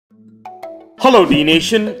Hello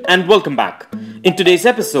Dnation and welcome back. In today's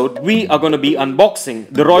episode, we are going to be unboxing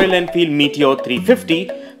the Royal Enfield Meteor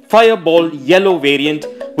 350 Fireball Yellow variant,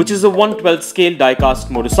 which is a 1/12 scale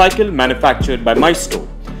diecast motorcycle manufactured by Maisto.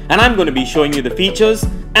 And I'm going to be showing you the features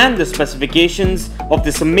and the specifications of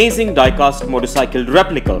this amazing diecast motorcycle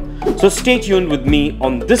replica. So stay tuned with me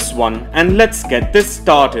on this one and let's get this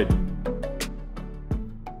started.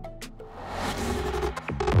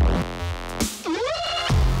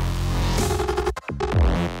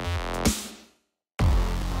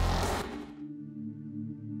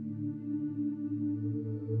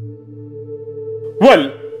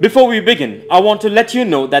 Well, before we begin, I want to let you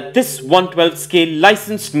know that this 1/12 scale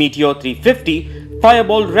licensed Meteor 350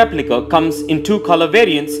 Fireball replica comes in two color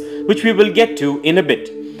variants, which we will get to in a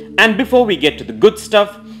bit. And before we get to the good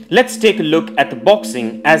stuff, let's take a look at the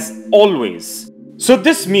boxing as always. So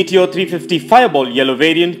this Meteor 350 Fireball yellow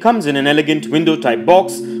variant comes in an elegant window type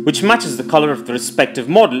box which matches the color of the respective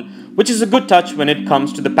model, which is a good touch when it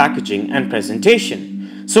comes to the packaging and presentation.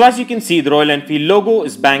 So as you can see, the Royal Enfield logo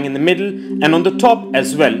is bang in the middle and on the top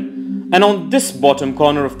as well. And on this bottom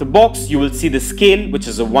corner of the box, you will see the scale, which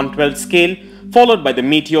is a 1/12 scale, followed by the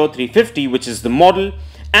Meteor 350, which is the model.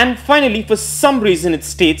 And finally, for some reason, it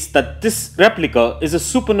states that this replica is a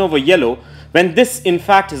supernova yellow, when this in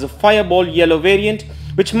fact is a fireball yellow variant,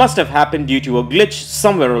 which must have happened due to a glitch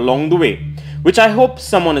somewhere along the way, which I hope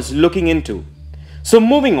someone is looking into. So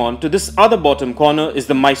moving on to this other bottom corner is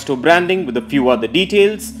the Maisto branding with a few other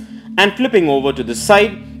details, and flipping over to the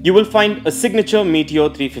side you will find a signature Meteor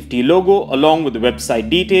 350 logo along with the website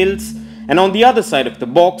details, and on the other side of the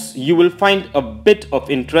box you will find a bit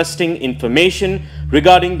of interesting information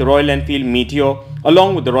regarding the Royal Enfield Meteor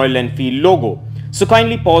along with the Royal Enfield logo. So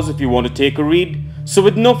kindly pause if you want to take a read. So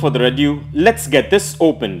with no further ado, let's get this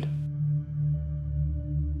opened.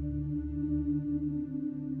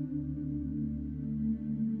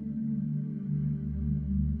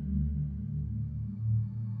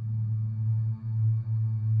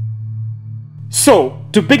 So,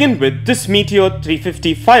 to begin with, this Meteor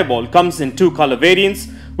 350 Fireball comes in two color variants,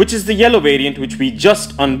 which is the yellow variant which we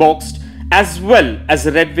just unboxed, as well as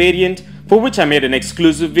the red variant for which I made an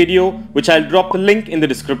exclusive video, which I'll drop the link in the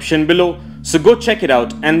description below, so go check it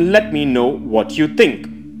out and let me know what you think.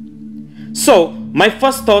 So, my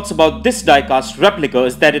first thoughts about this diecast replica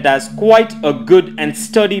is that it has quite a good and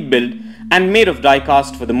sturdy build and made of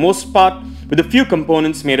diecast for the most part, with a few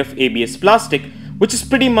components made of ABS plastic, which is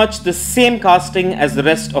pretty much the same casting as the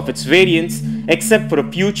rest of its variants except for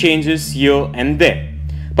a few changes here and there,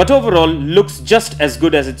 but overall looks just as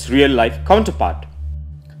good as its real life counterpart.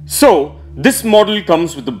 So this model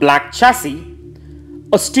comes with a black chassis,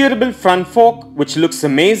 a steerable front fork which looks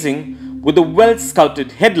amazing with a well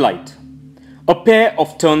sculpted headlight, a pair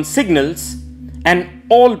of turn signals, and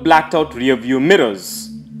all blacked out rear view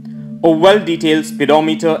mirrors, a well detailed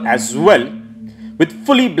speedometer as well, with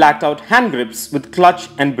fully blacked out hand grips with clutch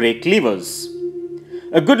and brake levers.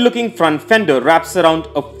 A good looking front fender wraps around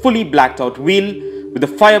a fully blacked out wheel with a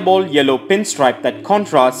fireball yellow pinstripe that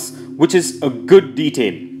contrasts, which is a good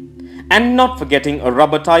detail. And not forgetting a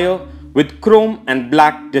rubber tire with chrome and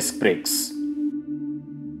black disc brakes.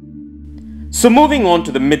 So moving on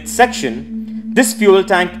to the mid section, this fuel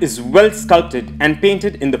tank is well sculpted and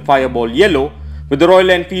painted in the fireball yellow with the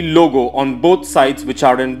Royal Enfield logo on both sides, which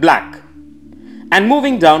are in black. And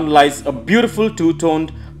moving down lies a beautiful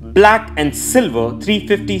two-toned black and silver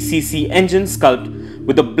 350cc engine sculpt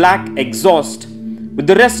with a black exhaust, with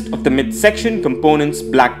the rest of the midsection components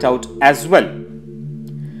blacked out as well.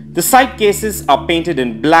 The side cases are painted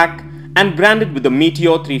in black and branded with the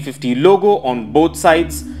Meteor 350 logo on both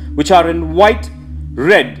sides, which are in white,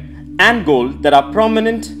 red and gold that are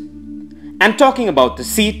prominent. And talking about the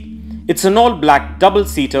seat, it's an all black double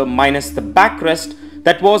seater minus the backrest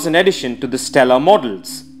that was an addition to the Stella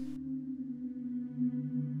models.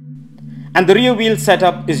 And the rear wheel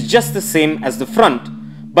setup is just the same as the front,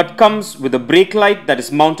 but comes with a brake light that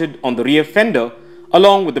is mounted on the rear fender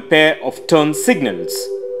along with a pair of turn signals.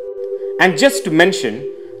 And just to mention,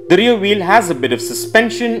 the rear wheel has a bit of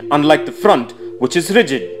suspension unlike the front, which is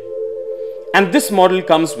rigid. And this model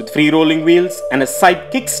comes with free rolling wheels and a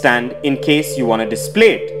side kickstand in case you want to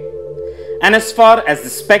display it. And as far as the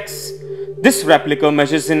specs, this replica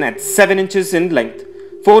measures in at 7 inches in length,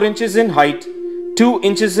 4 inches in height, 2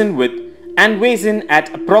 inches in width, and weighs in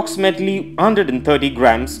at approximately 130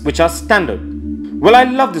 grams, which are standard. Well, I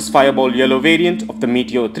love this fireball yellow variant of the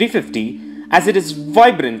Meteor 350 as it is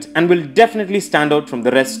vibrant and will definitely stand out from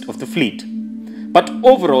the rest of the fleet. But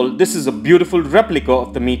overall, this is a beautiful replica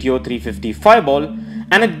of the Meteor 350 Fireball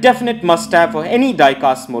and a definite must-have for any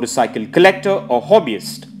diecast motorcycle collector or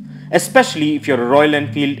hobbyist. especially if you're a Royal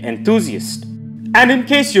Enfield enthusiast. And in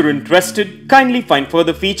case you're interested, kindly find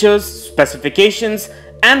further features, specifications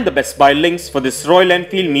and the best buy links for this Royal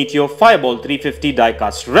Enfield Meteor Fireball 350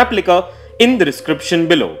 diecast replica in the description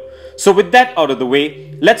below. So with that out of the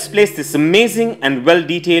way, let's place this amazing and well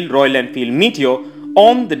detailed Royal Enfield Meteor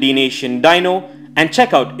on the Dnation dyno and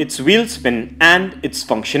check out its wheel spin and its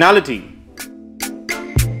functionality.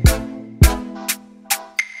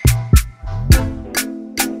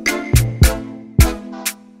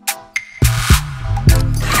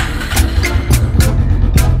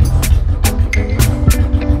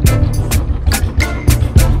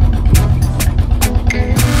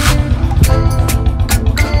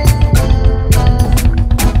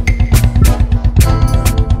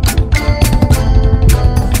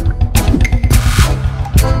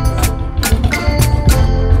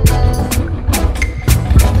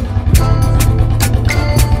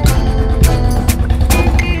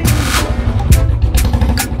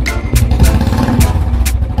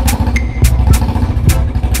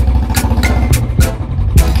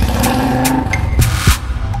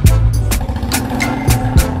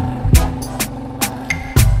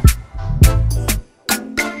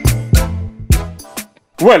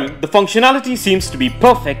 Well, the functionality seems to be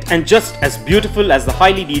perfect and just as beautiful as the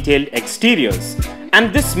highly detailed exteriors.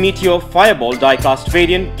 And this Meteor Fireball diecast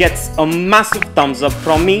variant gets a massive thumbs up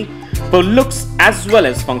from me for looks as well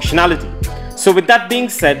as functionality. So with that being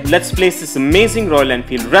said, let's place this amazing Royal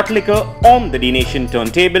Enfield replica on the Dnation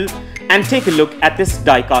turntable and take a look at this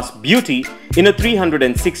diecast beauty in a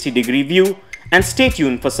 360-degree view, and stay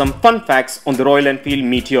tuned for some fun facts on the Royal Enfield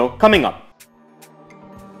Meteor coming up.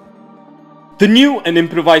 The new and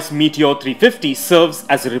improvised Meteor 350 serves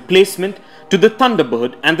as a replacement to the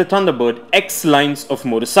Thunderbird and the Thunderbird X lines of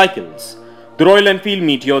motorcycles. The Royal Enfield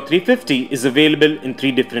Meteor 350 is available in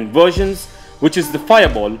 3 different versions, which is the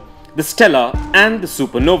Fireball, the Stella and the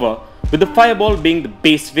Supernova, with the Fireball being the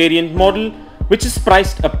base variant model, which is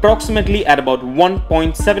priced approximately at about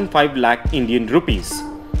 1.75 lakh Indian rupees.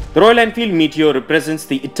 The Royal Enfield Meteor represents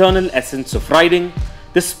the eternal essence of riding,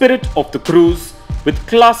 the spirit of the cruise, with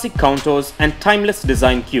classic contours and timeless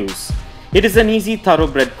design cues. It is an easy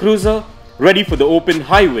thoroughbred cruiser, ready for the open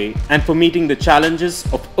highway and for meeting the challenges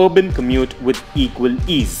of urban commute with equal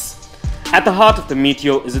ease. At the heart of the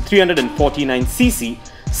Meteor is a 349cc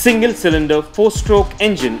single-cylinder 4-stroke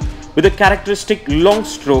engine with a characteristic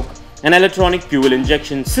long-stroke and electronic fuel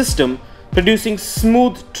injection system, producing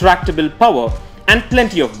smooth tractable power and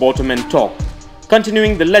plenty of bottom end torque.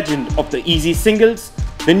 Continuing the legend of the easy singles,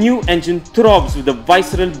 the new engine throbs with a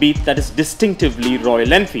visceral beat that is distinctively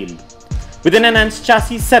Royal Enfield. With an enhanced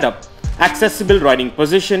chassis setup, accessible riding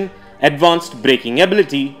position, advanced braking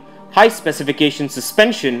ability, high specification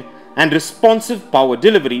suspension, and responsive power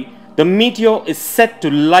delivery, the Meteor is set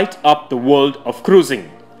to light up the world of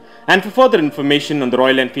cruising. And for further information on the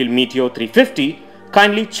Royal Enfield Meteor 350,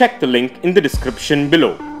 kindly check the link in the description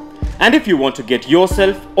below. And if you want to get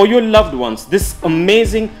yourself or your loved ones this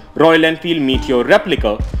amazing Royal Enfield Meteor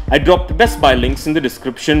replica, I dropped best buy links in the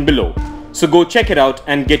description below. So go check it out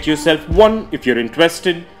and get yourself one if you're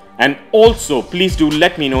interested. And also please do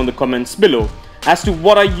let me know in the comments below as to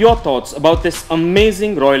what are your thoughts about this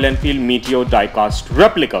amazing Royal Enfield Meteor diecast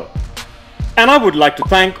replica. And I would like to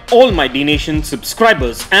thank all my Dnation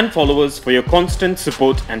subscribers and followers for your constant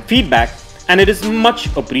support and feedback, and it is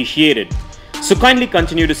much appreciated. So kindly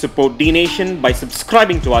continue to support Dnation by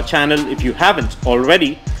subscribing to our channel if you haven't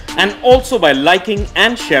already, and also by liking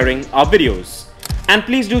and sharing our videos. And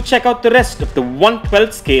please do check out the rest of the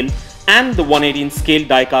 112 scale and the 118 scale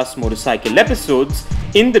diecast motorcycle episodes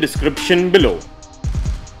in the description below.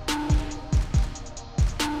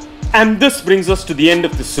 And this brings us to the end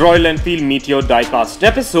of this Royal Enfield Meteor diecast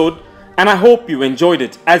episode, and I hope you enjoyed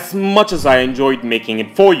it as much as I enjoyed making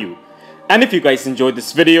it for you. And if you guys enjoyed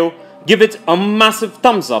this video, give it a massive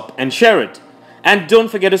thumbs up and share it. And don't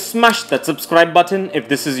forget to smash that subscribe button if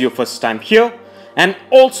this is your first time here. And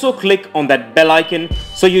also click on that bell icon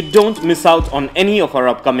so you don't miss out on any of our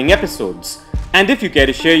upcoming episodes. And if you care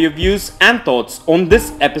to share your views and thoughts on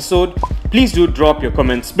this episode, please do drop your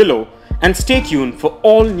comments below and stay tuned for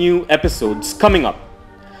all new episodes coming up.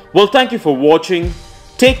 Well, thank you for watching,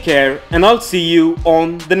 take care, and I'll see you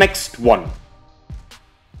on the next one.